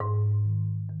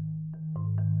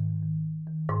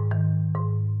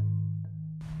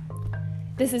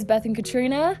This is Beth and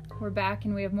Katrina. We're back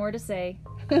and we have more to say.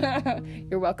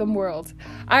 You're welcome, world.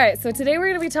 All right, so today we're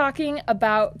going to be talking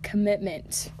about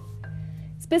commitment.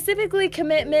 Specifically,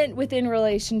 commitment within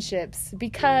relationships,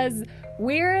 because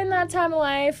we're in that time of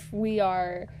life. We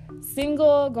are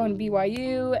single, going to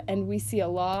BYU, and we see a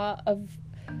lot of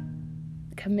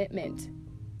commitment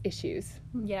issues.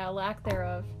 Yeah, lack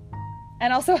thereof.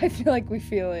 And also, I feel like we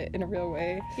feel it in a real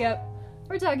way. Yep.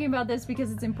 We're talking about this because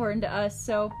it's important to us,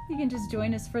 so you can just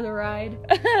join us for the ride.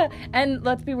 And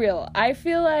let's be real. I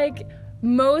feel like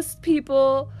most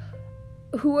people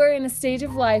who are in a stage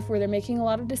of life where they're making a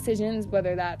lot of decisions,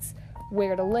 whether that's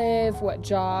where to live, what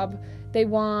job they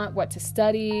want, what to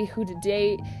study, who to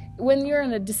date, when you're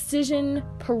in a decision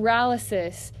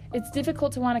paralysis, it's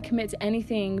difficult to want to commit to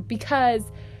anything because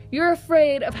you're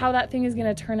afraid of how that thing is going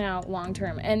to turn out long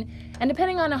term. And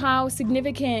depending on how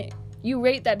significant you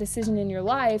rate that decision in your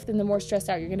life, then the more stressed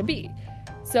out you're going to be.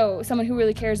 So someone who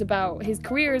really cares about his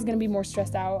career is going to be more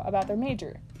stressed out about their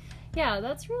major. Yeah,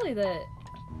 that's really the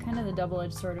kind of the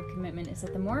double-edged sword of commitment, is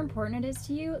that the more important it is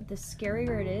to you, the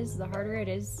scarier it is, the harder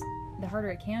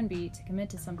it can be to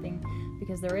commit to something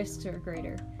because the risks are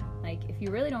greater. Like, if you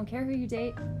really don't care who you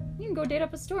date, you can go date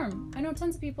up a storm. I know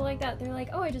tons of people like that. They're like,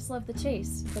 oh, I just love the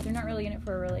chase, but they're not really in it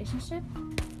for a relationship.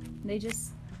 They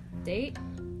just date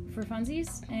for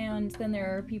funsies, and then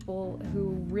there are people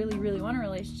who really, really want a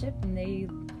relationship, and they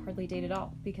hardly date at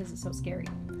all because it's so scary.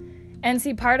 And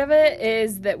see, part of it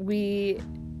is that we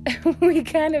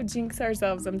kind of jinx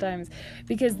ourselves sometimes,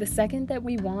 because the second that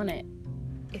we want it,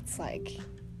 it's like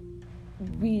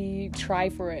we try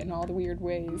for it in all the weird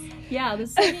ways. Yeah, the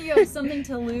second you have something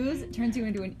to lose, it turns you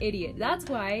into an idiot. That's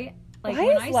why, like, why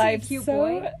when is I see a life cute so...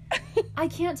 boy, I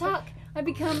can't talk.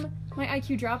 My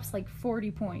IQ drops like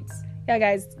 40 points. Yeah,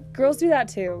 guys, girls do that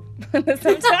too.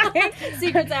 Sometimes.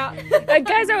 Secrets out. Like,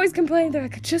 guys are always complaining, they're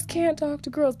like, I just can't talk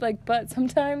to girls. Like, but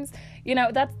sometimes, you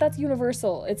know, that's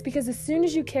universal. It's because as soon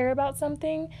as you care about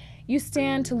something, you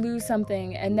stand to lose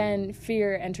something, and then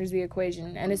fear enters the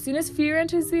equation. And as soon as fear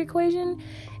enters the equation,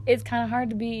 it's kind of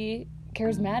hard to be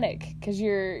charismatic because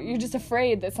you're just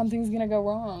afraid that something's gonna go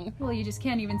wrong. Well, you just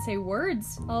can't even say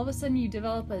words. All of a sudden you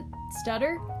develop a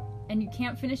stutter and you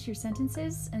can't finish your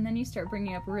sentences, and then you start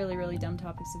bringing up really, really dumb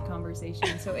topics of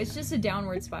conversation. So it's just a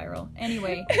downward spiral.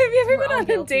 Anyway, have you ever been on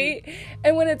guilty. a date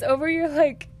and when it's over you're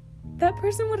like, that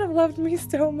person would have loved me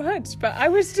so much, but I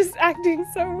was just acting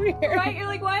so weird. Right? You're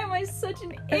like, why am I such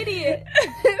an idiot?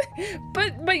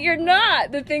 but you're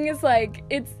not. The thing is, like,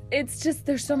 it's just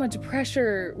there's so much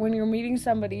pressure when you're meeting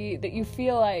somebody that you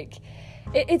feel like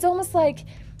it's almost like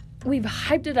we've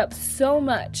hyped it up so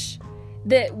much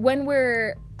that when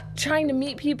we're trying to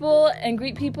meet people and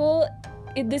greet people,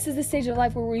 this is the stage of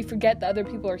life where we forget that other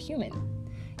people are human.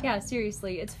 Yeah,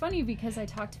 seriously. It's funny because I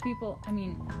talk to people, I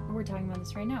mean, we're talking about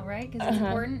this right now, right? Because it's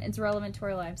important, it's relevant to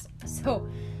our lives. So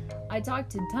I talk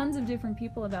to tons of different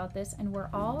people about this, and we're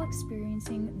all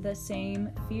experiencing the same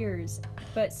fears.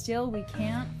 But still, we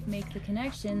can't make the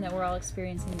connection that we're all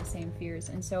experiencing the same fears.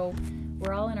 And so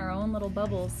we're all in our own little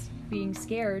bubbles being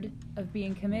scared of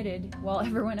being committed, while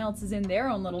everyone else is in their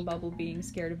own little bubble being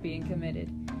scared of being committed.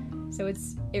 So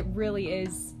it really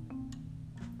is...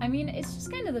 I mean, it's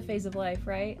just kind of the phase of life,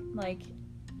 right? Like,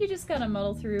 you just gotta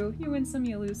muddle through. You win some,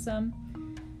 you lose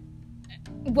some.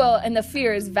 Well, and the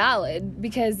fear is valid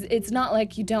because it's not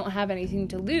like you don't have anything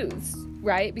to lose,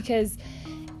 right? Because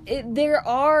there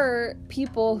are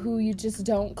people who you just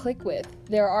don't click with.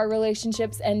 There are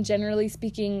relationships, and generally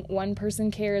speaking, one person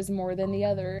cares more than the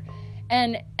other.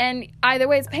 And either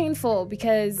way, it's painful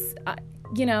because,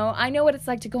 you know, I know what it's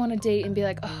like to go on a date and be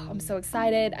like, oh, I'm so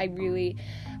excited.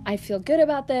 I feel good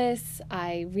about this.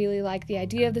 I really like the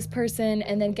idea of this person,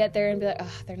 and then get there and be like,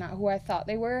 oh, they're not who I thought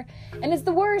they were. And it's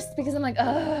the worst because I'm like,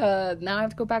 now I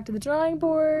have to go back to the drawing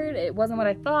board. It wasn't what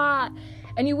I thought.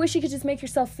 And you wish you could just make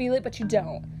yourself feel it, but you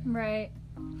don't. Right.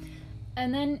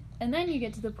 And then you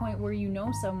get to the point where you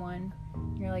know someone.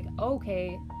 You're like,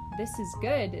 okay, this is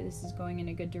good. This is going in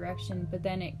a good direction. But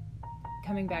then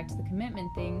coming back to the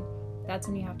commitment thing, that's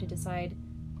when you have to decide,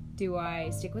 do I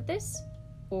stick with this?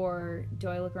 Or do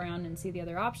I look around and see the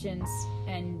other options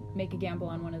and make a gamble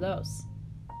on one of those?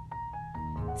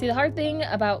 See, the hard thing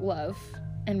about love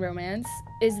and romance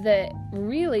is that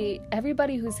really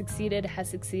everybody who succeeded has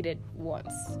succeeded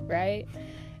once, right?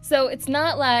 So it's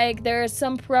not like there's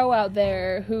some pro out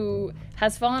there who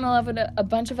has fallen in love with a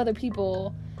bunch of other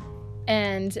people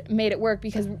and made it work,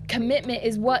 because commitment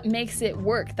is what makes it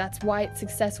work. That's why it's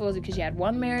successful, is because you had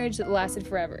one marriage that lasted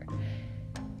forever.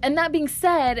 And that being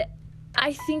said,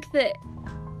 I think that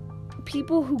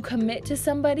people who commit to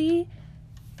somebody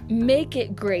make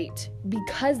it great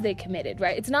because they committed,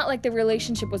 right? It's not like the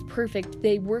relationship was perfect.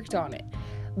 They worked on it.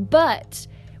 But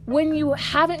when you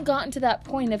haven't gotten to that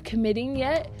point of committing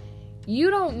yet, you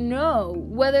don't know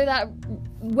whether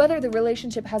the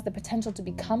relationship has the potential to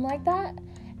become like that,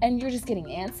 and you're just getting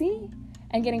antsy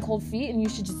and getting cold feet and you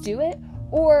should just do it,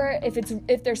 or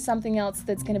if there's something else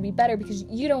that's going to be better because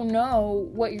you don't know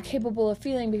what you're capable of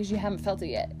feeling because you haven't felt it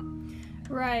yet.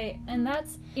 Right. And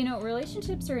that's, you know,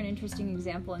 relationships are an interesting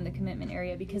example in the commitment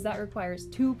area because that requires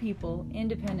two people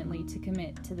independently to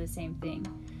commit to the same thing.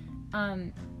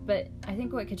 But I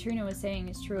think what Katrina was saying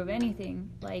is true of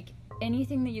anything. Like,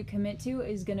 anything that you commit to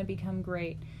is going to become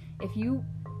great. If you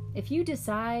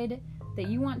decide that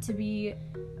you want to be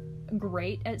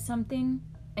great at something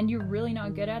and you're really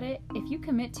not good at it, if you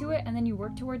commit to it and then you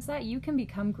work towards that, you can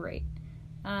become great.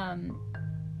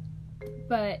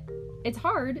 But it's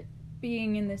hard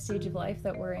being in this stage of life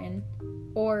that we're in,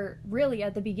 or really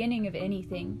at the beginning of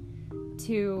anything,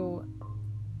 to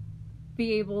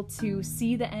be able to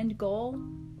see the end goal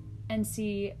and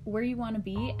see where you want to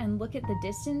be and look at the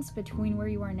distance between where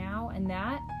you are now and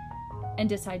that, and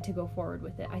decide to go forward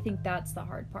with it. I think that's the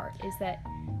hard part, is that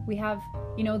we have,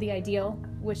 you know, the ideal,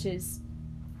 which is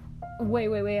way,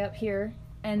 way, way up here,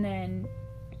 and then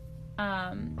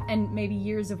and maybe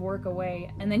years of work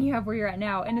away, and then you have where you're at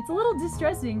now, and it's a little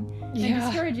distressing and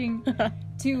discouraging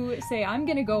to say, I'm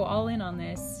gonna go all in on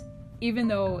this, even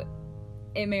though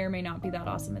it may or may not be that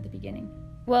awesome at the beginning.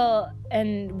 Well,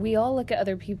 and we all look at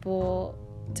other people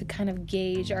to kind of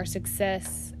gauge our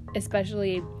success,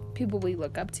 especially people we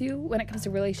look up to when it comes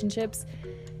to relationships.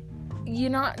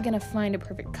 You're not gonna find a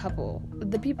perfect couple.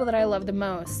 The people that I love the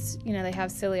most, you know, they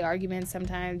have silly arguments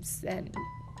sometimes, and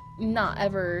not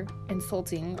ever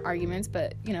insulting arguments,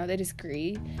 but, you know, they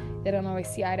disagree. They don't always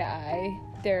see eye to eye.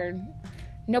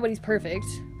 Nobody's perfect,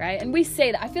 right? And we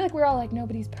say that. I feel like we're all like,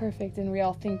 nobody's perfect, and we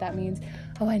all think that means,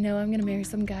 oh, I know I'm gonna marry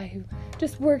some guy who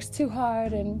just works too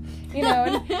hard, and, you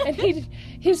know, and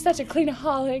he's such a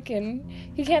cleanaholic, and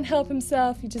he can't help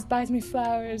himself. He just buys me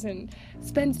flowers and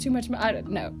spends too much money. I don't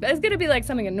know. It's gonna be like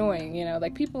something annoying, you know.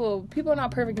 Like, people are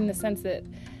not perfect in the sense that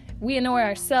we annoy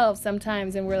ourselves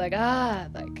sometimes, and we're like,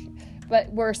 but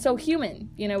we're so human,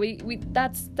 you know.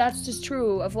 That's just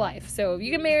true of life. So if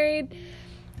you get married,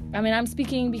 I mean, I'm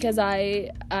speaking because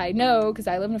I know, because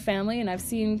I live in a family, and I've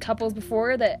seen couples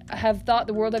before that have thought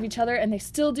the world of each other, and they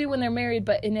still do when they're married,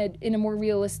 but in a more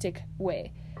realistic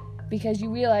way, because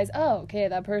you realize, oh, okay,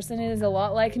 that person is a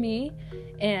lot like me,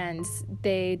 and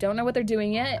they don't know what they're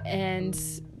doing yet, and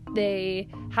they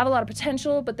have a lot of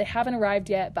potential, but they haven't arrived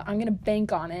yet, but I'm going to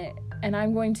bank on it, and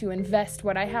I'm going to invest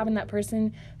what I have in that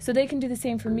person so they can do the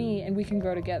same for me, and we can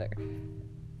grow together.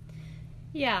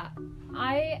 Yeah,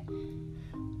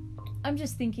 I'm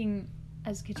just thinking,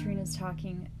 as Katrina's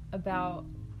talking about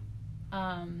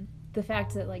the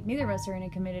fact that, like, neither of us are in a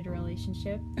committed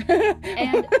relationship.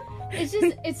 And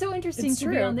it's so interesting to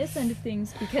be on this end of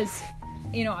things because,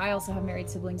 you know, I also have married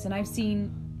siblings, and I've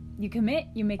seen you commit,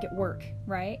 you make it work,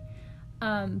 right?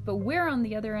 But we're on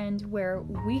the other end where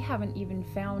we haven't even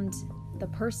found the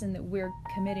person that we're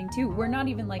committing to. We're not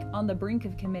even, like, on the brink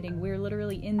of committing. We're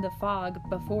literally in the fog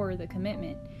before the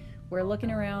commitment. We're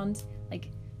looking around, like,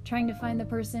 trying to find a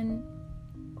person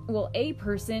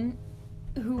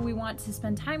who we want to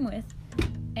spend time with.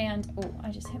 And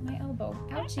I just hit my elbow.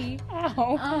 Ouchie.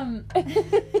 Ow.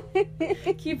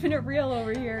 Keeping it real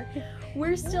over here.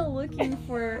 We're still looking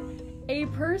for a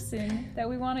person that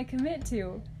we want to commit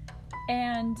to.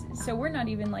 And so we're not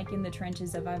even, like, in the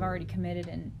trenches of I've already committed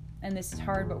and this is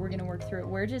hard, but we're going to work through it.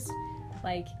 We're just,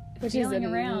 like, which is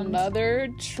around. Another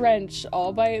trench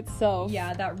all by itself.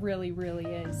 Yeah, that really, really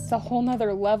is. It's a whole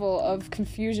nother level of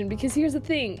confusion, because here's the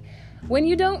thing. When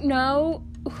you don't know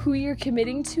who you're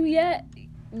committing to yet,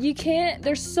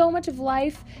 there's so much of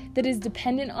life that is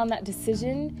dependent on that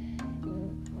decision.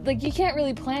 Like, you can't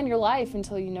really plan your life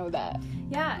until you know that.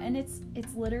 Yeah, and it's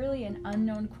literally an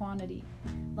unknown quantity.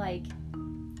 Like,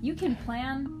 you can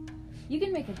plan, you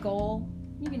can make a goal,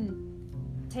 you can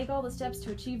take all the steps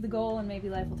to achieve the goal, and maybe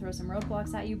life will throw some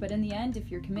roadblocks at you, but in the end, if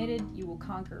you're committed, you will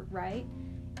conquer, right?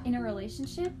 In a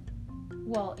relationship,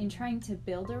 well, in trying to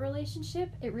build a relationship,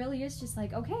 it really is just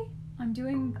like, okay, I'm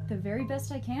doing the very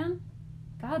best I can.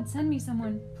 God, send me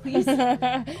someone, please.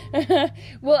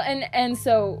 Well, and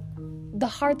so the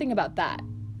hard thing about that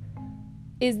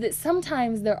is that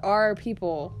sometimes there are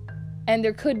people, and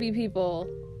there could be people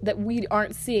that we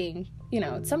aren't seeing. You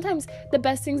know, sometimes the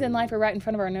best things in life are right in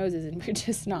front of our noses, and we're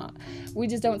just not. We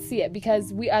just don't see it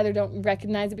because we either don't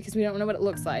recognize it because we don't know what it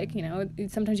looks like. You know,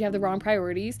 sometimes you have the wrong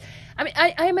priorities. I mean,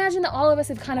 I imagine that all of us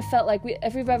have kind of felt like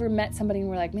if we've ever met somebody and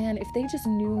we're like, man, if they just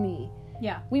knew me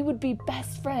Yeah. We would be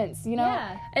best friends, you know?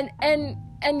 Yeah.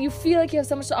 And you feel like you have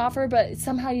so much to offer, but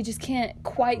somehow you just can't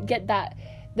quite get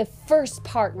the first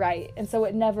part right. And so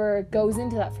it never goes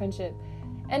into that friendship.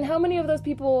 And how many of those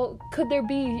people could there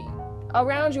be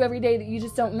around you every day that you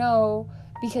just don't know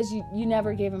because you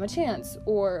never gave them a chance?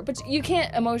 But you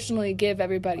can't emotionally give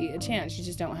everybody a chance. You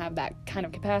just don't have that kind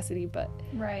of capacity. But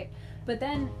right. But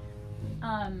then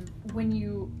when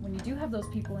you do have those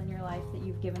people in your life that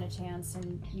you've given a chance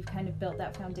and you've kind of built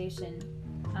that foundation,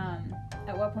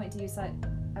 at what point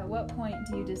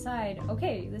do you decide,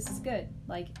 okay, this is good?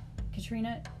 Like,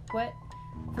 Katrina, what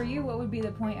would be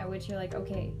the point at which you're like,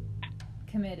 okay,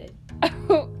 committed?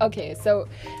 Okay, so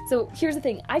here's the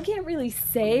thing. I can't really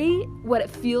say what it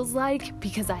feels like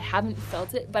because I haven't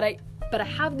felt it, but I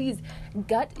have these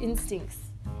gut instincts.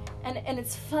 And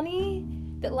it's funny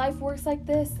that life works like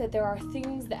this, that there are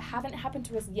things that haven't happened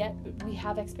to us yet, but we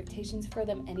have expectations for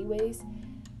them anyways.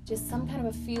 Just some kind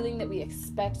of a feeling that we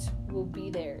expect will be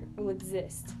there, will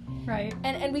exist. Right.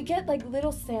 And we get like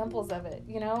little samples of it,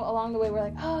 you know, along the way. We're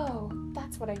like, oh,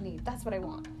 that's what I need. That's what I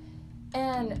want.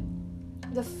 And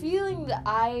the feeling that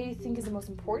I think is the most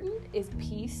important is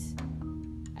peace.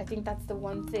 I think that's the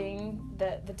one thing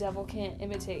that the devil can't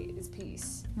imitate is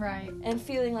peace. Right. And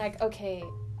feeling like, okay,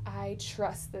 I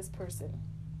trust this person.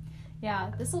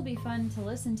 Yeah, this will be fun to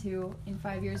listen to in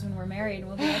 5 years when we're married. And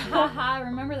we'll be like, haha,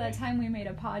 remember that time we made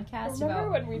a podcast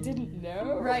Remember when we didn't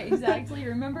know? Right, exactly.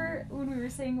 Remember when we were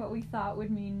saying what we thought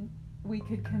would mean we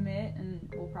could commit? And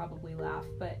we'll probably laugh,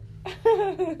 but...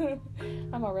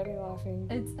 I'm already laughing.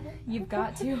 You've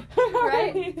got to,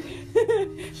 right?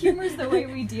 Humor's the way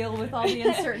we deal with all the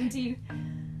uncertainty.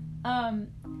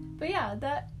 But yeah,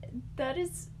 that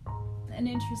is an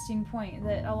interesting point,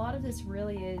 that a lot of this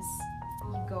really is,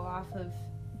 you go off of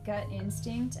gut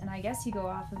instinct, and I guess you go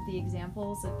off of the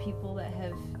examples of people that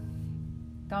have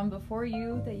gone before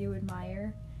you that you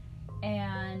admire,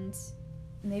 and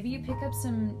maybe you pick up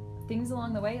some things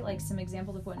along the way, like some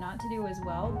examples of what not to do as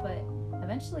well, but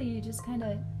eventually you just kind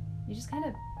of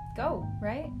go,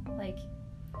 right? Like,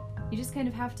 you just kind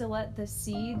of have to let the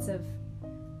seeds of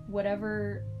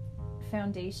whatever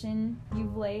foundation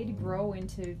you've laid grow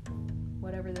into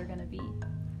whatever they're gonna be.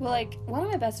 Well, like, one of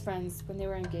my best friends, when they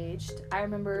were engaged, I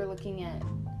remember looking at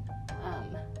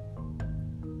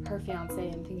her fiance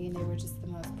and thinking they were just the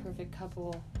most perfect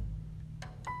couple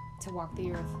to walk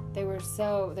the earth. They were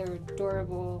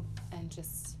adorable and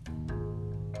just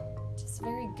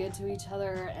very good to each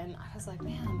other, and I was like,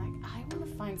 man, like, I want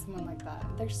to find someone like that.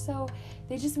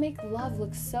 They just make love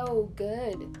look so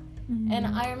good. Mm-hmm. And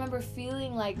I remember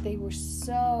feeling like they were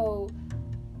so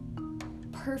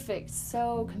perfect,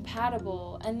 so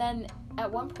compatible. And then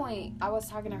at one point I was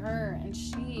talking to her and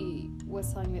she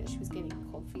was telling me that she was getting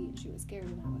cold feet and she was scared,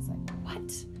 and I was like,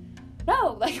 what?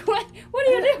 No, like, what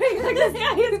are you doing? Like, this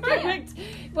guy is perfect.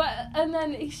 But and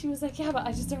then she was like, yeah, but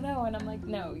I just don't know. And I'm like,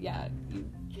 no, yeah,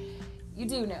 you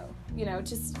do know, you know,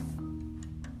 just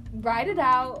ride it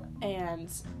out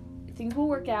and things will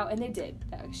work out. And they did.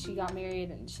 She got married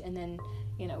and then,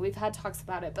 you know, we've had talks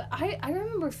about it, but I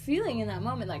remember feeling in that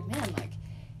moment like, man, like,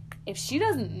 if she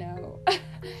doesn't know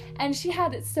and she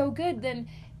had it so good,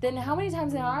 then how many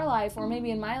times in our life, or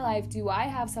maybe in my life, do I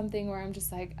have something where I'm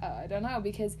just like, I don't know,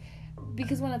 because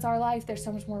when it's our life, there's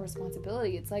so much more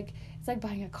responsibility. It's like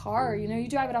buying a car, you know, you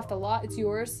drive it off the lot, it's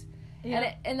yours.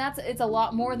 Yeah. And it's a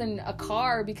lot more than a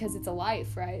car because it's a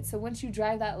life, right? So once you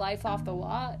drive that life off the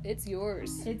lot, it's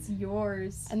yours. It's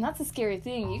yours. And that's a scary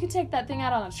thing. You can take that thing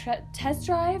out on a test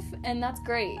drive, and that's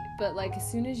great. But, like,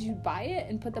 as soon as you buy it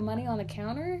and put the money on the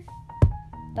counter,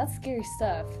 that's scary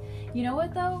stuff. You know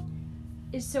what, though,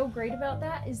 is so great about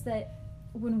that is that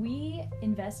when we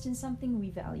invest in something,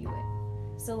 we value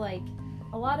it. So, like,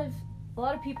 a lot of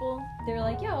people, they're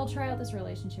like, yeah, I'll try out this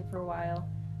relationship for a while.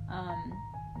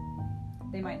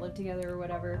 They might live together or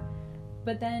whatever.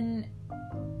 But then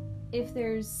if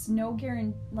there's no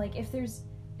guarantee, like, if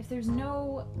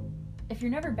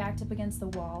you're never backed up against the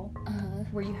wall,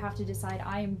 where you have to decide,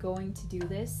 I am going to do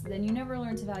this, then you never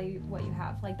learn to value what you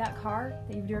have. Like that car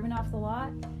that you've driven off the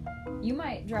lot, you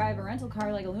might drive a rental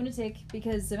car like a lunatic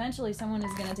because eventually someone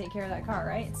is going to take care of that car,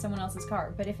 right? It's someone else's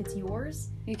car. But if it's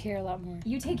yours, you care a lot more.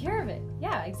 You take care of it.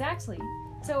 Yeah, exactly.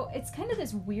 So it's kind of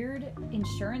this weird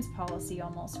insurance policy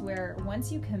almost, where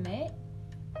once you commit,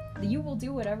 you will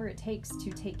do whatever it takes to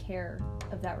take care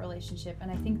of that relationship. And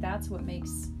I think that's what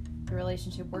makes the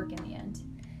relationship work in the end.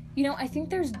 You know, I think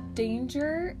there's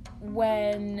danger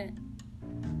when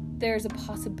there's a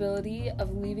possibility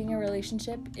of leaving a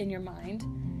relationship in your mind.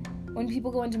 when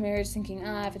people go into marriage thinking,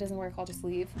 if it doesn't work, I'll just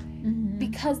leave. Mm-hmm.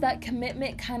 Because that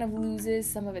commitment kind of loses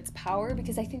some of its power,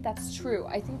 because I think that's true.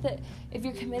 I think that if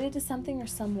you're committed to something or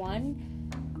someone,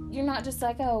 you're not just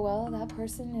like, oh, well, that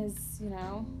person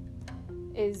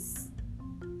is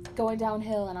going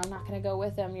downhill and I'm not going to go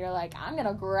with them. You're like, I'm going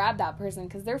to grab that person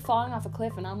because they're falling off a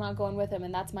cliff and I'm not going with them,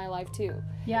 and that's my life too.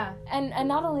 Yeah. And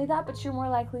not only that, but you're more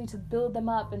likely to build them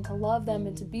up and to love them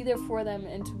and to be there for them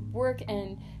and to work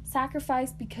and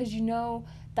sacrifice because you know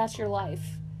that's your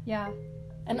life. Yeah.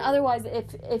 And otherwise,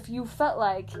 if you felt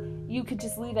like you could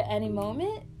just leave at any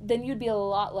moment, then you'd be a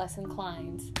lot less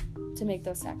inclined to make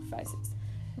those sacrifices.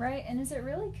 Right, and is it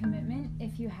really commitment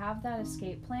if you have that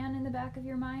escape plan in the back of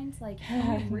your mind? Like,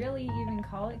 can you really even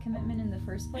call it commitment in the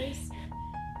first place?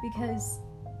 Because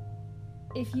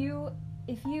if you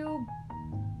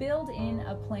build in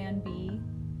a plan B,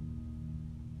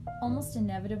 almost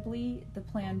inevitably the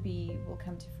plan B will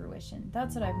come to fruition.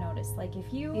 That's what I've noticed. Like,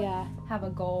 if you have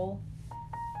a goal,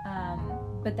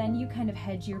 but then you kind of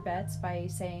hedge your bets by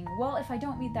saying, well, if I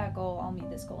don't meet that goal, I'll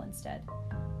meet this goal instead.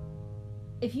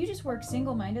 If you just work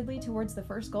single-mindedly towards the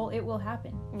first goal, it will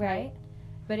happen, right?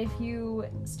 But if you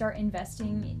start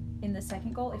investing in the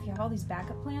second goal, if you have all these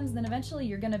backup plans, then eventually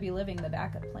you're going to be living the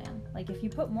backup plan. Like, if you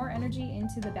put more energy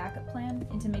into the backup plan,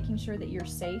 into making sure that you're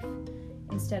safe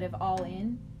instead of all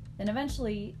in, then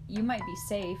eventually you might be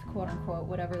safe, quote unquote,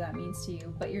 whatever that means to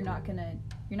you, but you're not gonna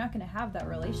have that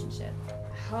relationship.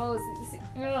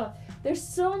 There's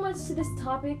so much to this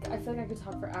topic. I feel like I could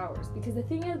talk for hours, because the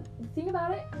thing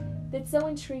about it that's so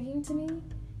intriguing to me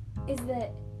is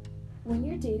that when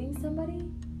you're dating somebody,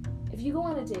 if you go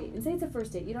on a date and say it's a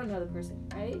first date, you don't know the person,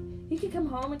 right? You could come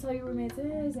home and tell your roommates,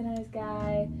 he's a nice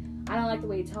guy, I don't like the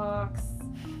way he talks,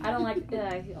 I don't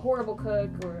like horrible cook,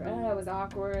 or it was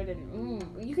awkward, and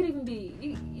you could even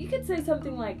be, you could say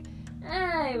something like,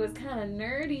 it was kind of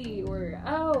nerdy, or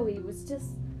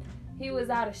he was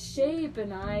out of shape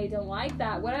and I don't like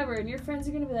that, whatever, and your friends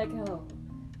are going to be like, oh,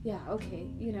 yeah, okay,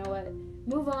 you know what,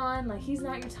 move on, like, he's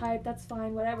not your type, that's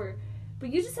fine, whatever.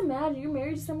 But you just imagine you're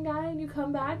married to some guy and you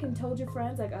come back and told your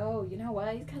friends, like, oh, you know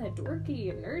what, he's kind of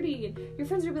dorky and nerdy, and your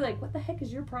friends are going to be like, what the heck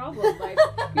is your problem? Like,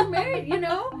 you're married, you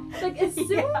know? Like, as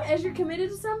soon as you're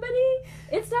committed to somebody,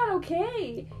 it's not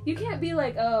okay. You can't be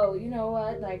like, oh, you know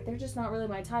what, like, they're just not really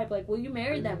my type. Like, well, you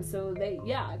married them, so they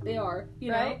are,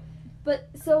 you know? But,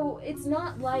 so, it's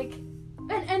not like,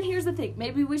 and here's the thing,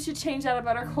 maybe we should change that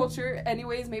about our culture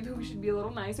anyways, maybe we should be a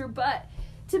little nicer, but,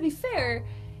 to be fair,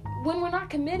 when we're not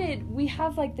committed, we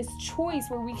have, like, this choice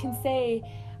where we can say,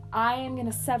 I am going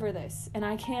to sever this, and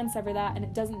I can sever that, and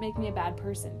it doesn't make me a bad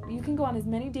person. You can go on as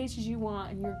many dates as you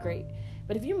want, and you're great.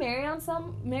 But if you marry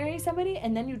somebody,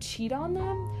 and then you cheat on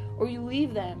them, or you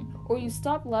leave them, or you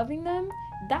stop loving them,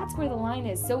 that's where the line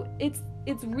is. So it's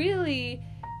really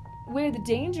where the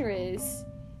danger is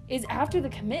after the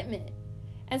commitment.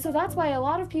 And so that's why a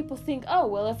lot of people think, oh,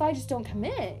 well, if I just don't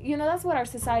commit, you know, that's what our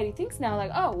society thinks now.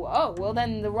 Like, oh, well,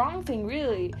 then the wrong thing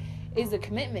really is the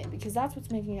commitment, because that's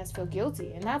what's making us feel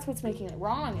guilty, and that's what's making it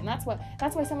wrong, and that's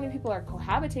why so many people are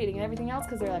cohabitating and everything else,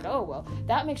 because they're like, oh, well,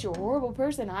 that makes you a horrible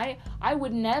person. I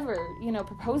would never, you know,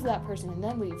 propose to that person and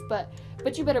then leave. But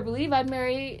you better believe I'd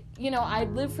marry, you know,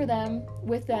 I'd live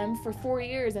with them for 4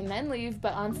 years and then leave,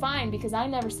 but I'm fine because I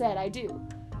never said I do.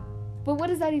 But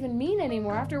what does that even mean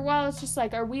anymore? After a while, it's just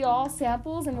like, are we all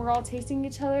samples and we're all tasting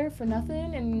each other for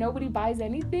nothing and nobody buys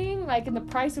anything? Like, and the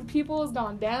price of people has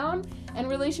gone down and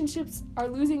relationships are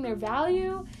losing their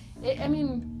value? I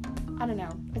don't know.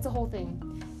 It's a whole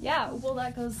thing. Yeah, well,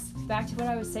 that goes back to what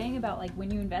I was saying about, like, when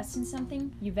you invest in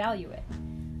something, you value it.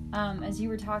 As you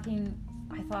were talking,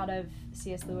 I thought of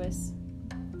C.S. Lewis,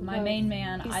 my main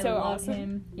man. I so love awesome.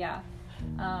 Him. Yeah.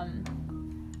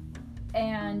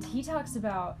 And he talks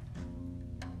about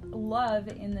love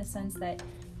in the sense that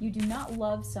you do not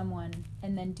love someone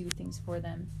and then do things for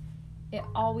them. It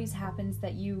always happens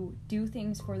that you do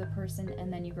things for the person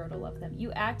and then you grow to love them.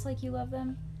 You act like you love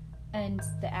them, and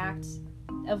the act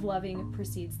of loving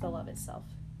precedes the love itself.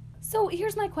 So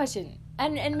here's my question,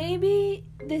 and maybe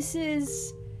this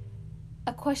is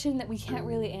a question that we can't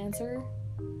really answer.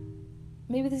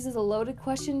 Maybe this is a loaded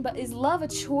question, but is love a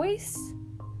choice?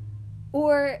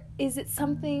 Or is it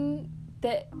something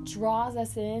that draws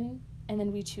us in and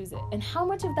then we choose it? And how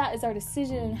much of that is our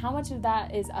decision and how much of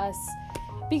that is us?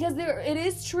 Because it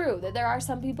is true that there are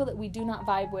some people that we do not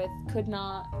vibe with, could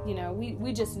not, you know,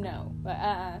 we just know.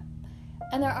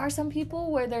 And there are some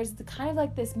people where there's kind of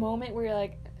like this moment where you're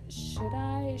like, should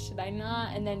I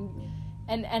not? And then,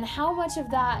 and how much of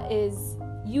that is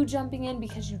you jumping in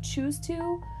because you choose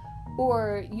to,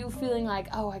 or you feeling like,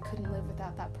 oh, I couldn't live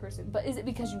without that person? But is it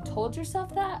because you told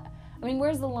yourself that? I mean,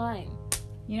 where's the line?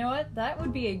 You know what? That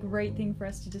would be a great thing for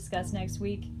us to discuss next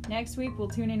week. Next week, we'll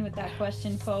tune in with that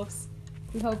question, folks.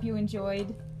 We hope you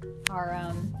enjoyed our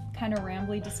kind of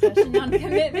rambly discussion on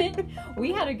commitment.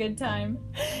 We had a good time.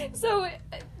 So,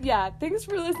 yeah, thanks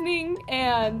for listening,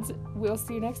 and we'll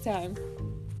see you next time.